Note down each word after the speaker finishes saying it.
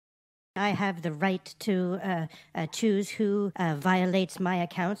I have the right to choose who violates my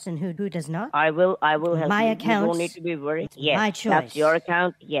accounts and who does not. I will help My you. accounts, You don't need to be worried. it's Yes, my choice. that's your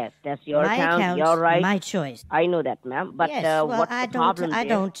account. Yes, that's your My account. You're right. My choice. I know that, ma'am. But yes, well, what's the problem I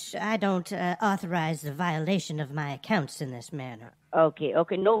there? don't authorize the violation of my accounts in this manner. Okay,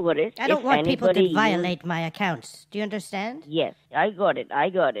 no worries. I don't If want people anybody to violate my accounts. Do you understand? Yes, I got it,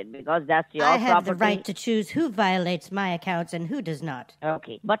 because that's your I have property. the right to choose who violates my accounts and who does not.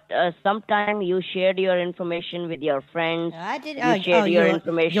 Okay, but sometime you shared your information with your friends. I did. You shared your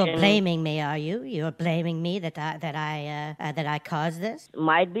information. You're blaming me, are you? You're blaming me that I caused this?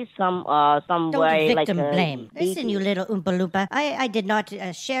 Might be some Don't way victim like blame. Listen, you little Oompa Loompa. I did not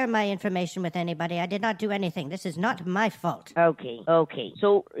share my information with anybody. I did not do anything. This is not my fault. Okay.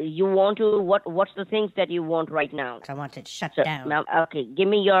 So you want to what's the things that you want right now? I want it shut down. Ma'am, okay. Give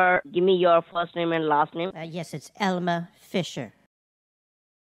me your first name and last name. Yes, it's Elma Fisher.